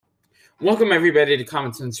Welcome, everybody, to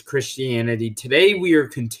Common Sense Christianity. Today, we are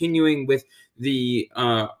continuing with the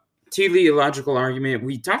teleological argument.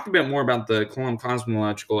 We talked a bit more about the Coulomb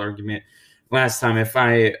cosmological argument last time, if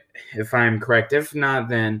I'm correct. If not,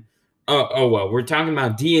 then well. We're talking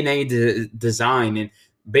about DNA design and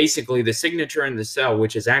basically the signature in the cell,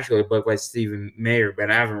 which is actually a book by Stephen Mayer,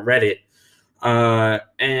 but I haven't read it.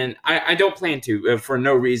 And I don't plan to for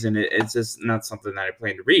no reason. It's just not something that I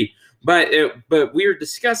plan to read. But we are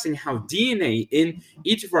discussing how DNA in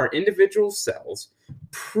each of our individual cells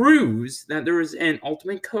proves that there is an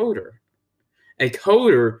ultimate coder, a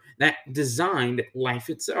coder that designed life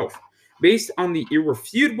itself, based on the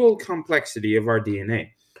irrefutable complexity of our DNA.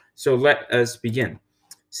 So let us begin.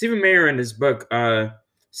 Stephen Mayer, in his book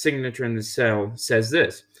Signature in the Cell, says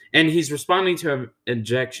this, and he's responding to an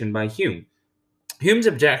objection by Hume. Hume's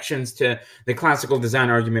objections to the classical design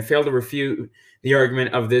argument fail to refute the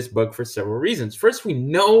argument of this book for several reasons. First, we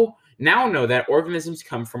now know that organisms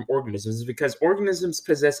come from organisms because organisms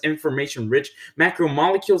possess information-rich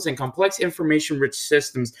macromolecules and complex information-rich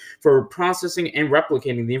systems for processing and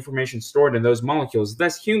replicating the information stored in those molecules.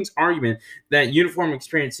 Thus, Hume's argument that uniform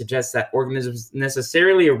experience suggests that organisms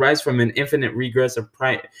necessarily arise from an infinite regress of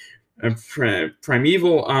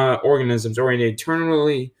primeval organisms or an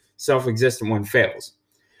eternally self-existent one fails.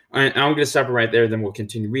 And I'm going to stop it right there, then we'll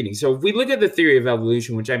continue reading. So if we look at the theory of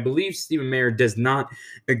evolution, which I believe Stephen Mayer does not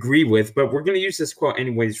agree with, but we're going to use this quote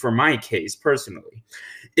anyways for my case personally.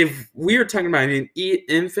 If we are talking about an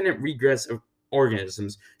infinite regress of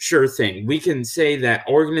organisms, sure thing. We can say that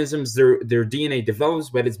organisms, their DNA develops,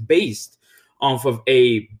 but it's based off of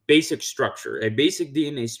a basic structure, a basic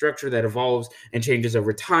DNA structure that evolves and changes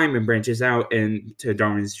over time and branches out into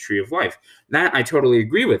Darwin's tree of life. That I totally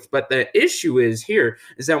agree with. But the issue is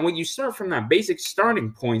that when you start from that basic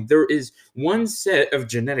starting point, there is one set of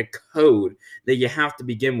genetic code that you have to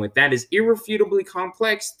begin with that is irrefutably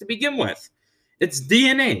complex to begin with. It's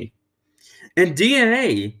DNA. And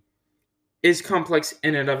DNA is complex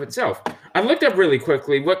in and of itself. I looked up really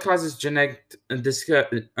quickly what causes genetic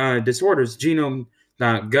disorders.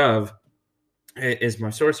 Genome.gov is my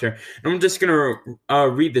source here. And I'm just going to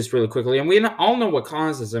read this really quickly. And we all know what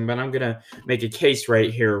causes them, but I'm going to make a case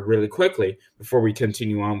right here really quickly before we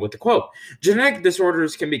continue on with the quote. Genetic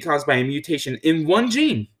disorders can be caused by a mutation in one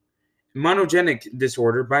gene, monogenic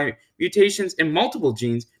disorder, by mutations in multiple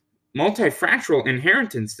genes, multifractal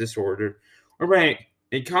inheritance disorder, or by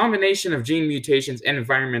a combination of gene mutations and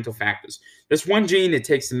environmental factors. There's one gene it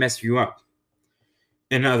takes to mess you up.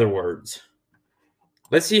 In other words,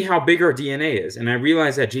 let's see how big our DNA is. And I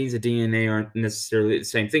realize that genes and DNA aren't necessarily the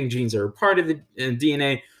same thing. Genes are a part of the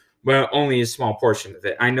DNA, but only a small portion of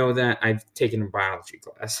it. I know that. I've taken a biology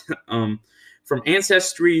class from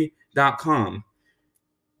Ancestry.com.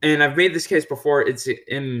 And I've made this case before. It's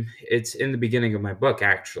in the beginning of my book,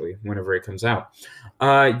 actually, whenever it comes out.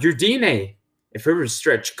 Your DNA, if it were to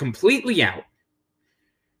stretch completely out,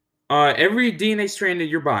 every DNA strand in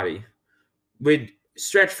your body would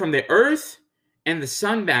stretch from the Earth and the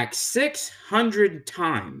Sun back 600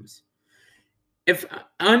 times. If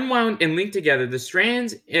unwound and linked together, the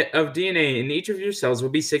strands of DNA in each of your cells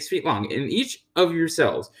would be 6 feet long. In each of your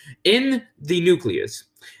cells, in the nucleus,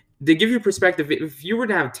 to give you perspective, if you were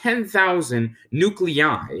to have 10,000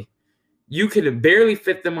 nuclei, you could barely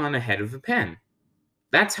fit them on the head of a pen.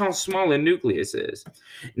 That's how small a nucleus is.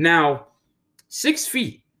 Now, 6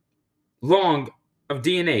 feet long of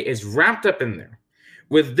DNA is wrapped up in there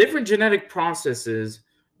with different genetic processes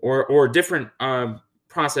or different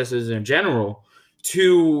processes in general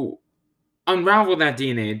to unravel that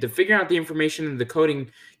DNA, to figure out the information and the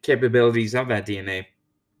coding capabilities of that DNA.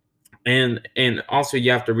 And also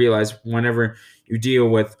you have to realize whenever you deal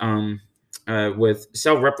with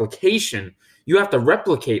cell replication, you have to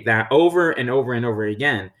replicate that over and over and over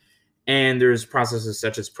again. And there's processes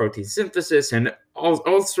such as protein synthesis and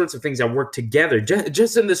all sorts of things that work together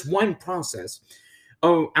just in this one process.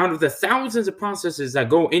 Out of the thousands of processes that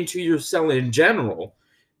go into your cell in general,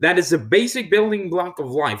 that is the basic building block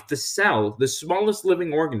of life. The cell, the smallest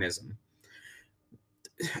living organism,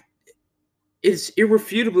 is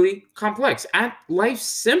irrefutably complex at life's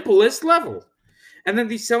simplest level. And then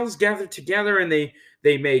these cells gather together and they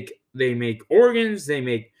make organs, they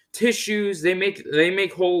make tissues, they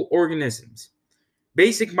make whole organisms.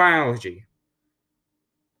 Basic biology.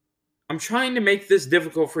 I'm trying to make this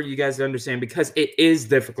difficult for you guys to understand because it is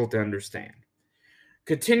difficult to understand.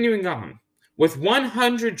 Continuing on. With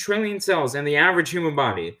 100 trillion cells in the average human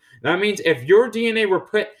body, that means if your DNA were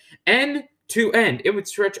put end to end, it would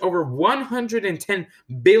stretch over 110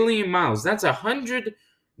 billion miles. That's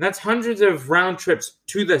hundreds of round trips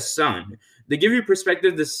to the sun. To give you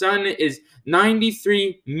perspective, the sun is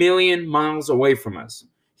 93 million miles away from us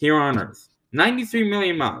here on Earth. 93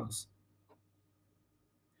 million miles.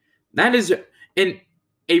 That is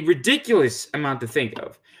a ridiculous amount to think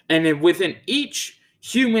of. And within each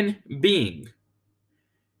human being,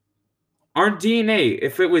 our DNA,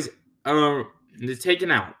 if it was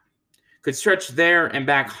taken out, could stretch there and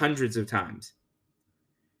back hundreds of times.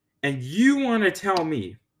 And you want to tell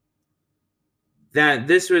me that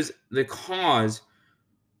this was the cause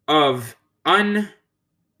of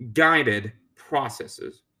unguided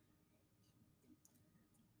processes?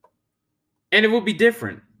 And it would be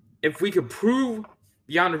different if we could prove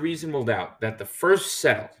beyond a reasonable doubt that the first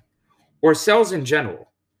cell, or cells in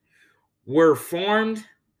general, were formed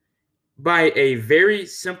by a very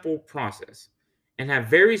simple process and have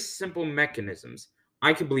very simple mechanisms.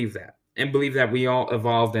 I can believe that, and believe that we all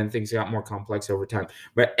evolved and things got more complex over time.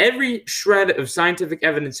 But every shred of scientific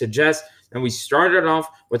evidence suggests that we started off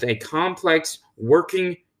with a complex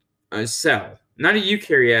working cell. Not a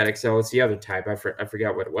eukaryotic cell, it's the other type. I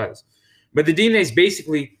forgot what it was. But the DNA is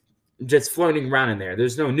basically just floating around in there.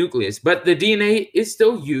 There's no nucleus. But the DNA is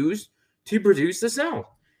still used to produce the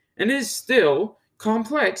cell. And it is still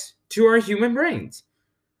complex to our human brains.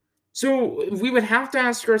 So we would have to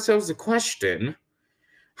ask ourselves the question,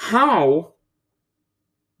 how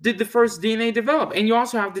did the first DNA develop? And you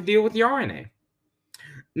also have to deal with the RNA.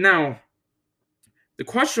 Now, the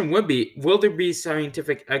question would be, will there be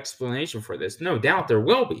scientific explanation for this? No doubt there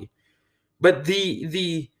will be. But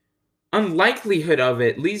the unlikelihood of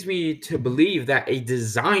it leads me to believe that a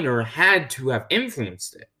designer had to have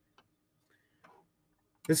influenced it.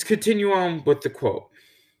 Let's continue on with the quote.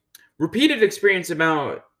 Repeated experience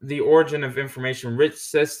about the origin of information-rich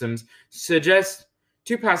systems suggests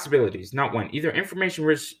two possibilities, not one. Either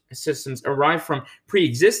information-rich systems arrive from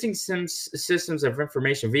pre-existing systems of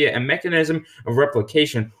information via a mechanism of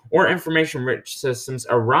replication, or information-rich systems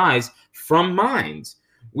arise from minds.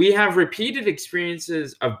 We have repeated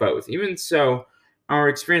experiences of both. Even so, our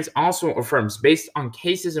experience also affirms, based on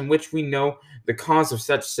cases in which we know the cause of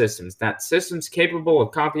such systems, that systems capable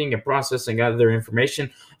of copying and processing other information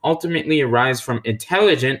ultimately arise from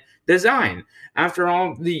intelligent design. After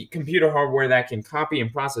all, the computer hardware that can copy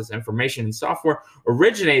and process information and software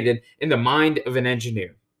originated in the mind of an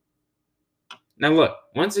engineer. Now look,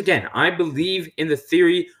 once again, I believe in the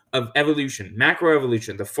theory of evolution,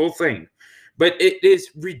 macroevolution, the full thing. But it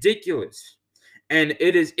is ridiculous, and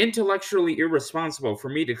it is intellectually irresponsible for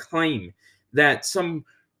me to claim that some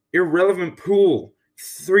irrelevant pool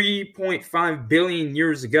 3.5 billion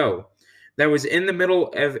years ago that was in the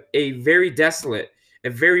middle of a very desolate, a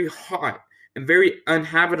very hot, and very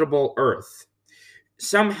uninhabitable Earth,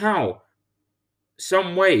 somehow,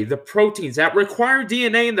 some way, the proteins that require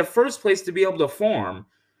DNA in the first place to be able to form,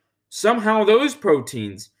 somehow those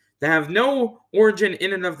proteins that have no origin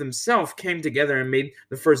in and of themselves came together and made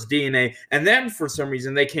the first DNA, and then for some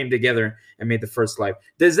reason they came together and made the first life.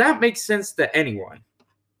 Does that make sense to anyone?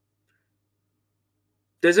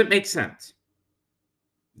 Does it make sense?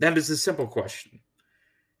 That is a simple question.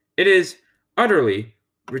 It is utterly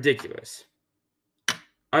ridiculous.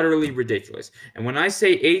 Utterly ridiculous. And when I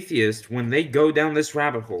say atheists, when they go down this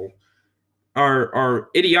rabbit hole, are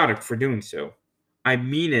idiotic for doing so, I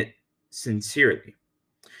mean it sincerely.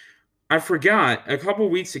 I forgot, a couple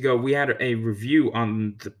weeks ago, we had a review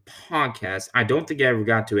on the podcast. I don't think I ever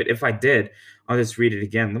got to it. If I did, I'll just read it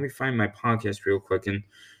again. Let me find my podcast real quick and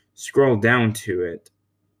scroll down to it.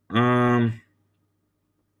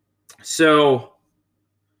 So,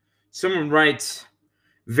 someone writes,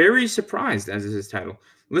 very surprised, as is his title.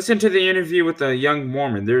 Listen to the interview with the young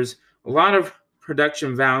Mormon. There's a lot of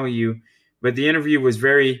production value, but the interview was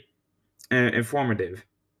very informative.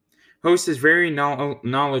 Host is very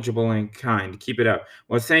knowledgeable and kind. Keep it up.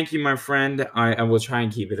 Well, thank you, my friend. I will try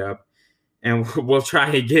and keep it up. And we'll try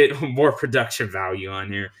to get more production value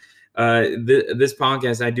on here. This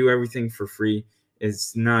podcast, I do everything for free.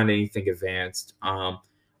 It's not anything advanced.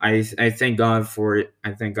 I thank God for it.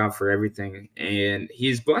 I thank God for everything. And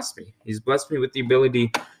He's blessed me. He's blessed me with the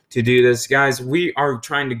ability to do this. Guys, we are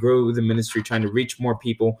trying to grow the ministry, trying to reach more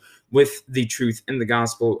people with the truth and the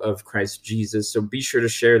gospel of Christ Jesus. So be sure to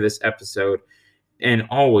share this episode and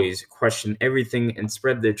always question everything and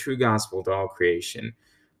spread the true gospel to all creation,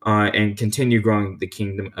 and continue growing the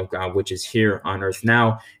kingdom of God, which is here on earth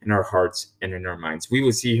now in our hearts and in our minds. We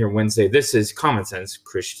will see you here Wednesday. This is Common Sense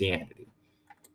Christianity.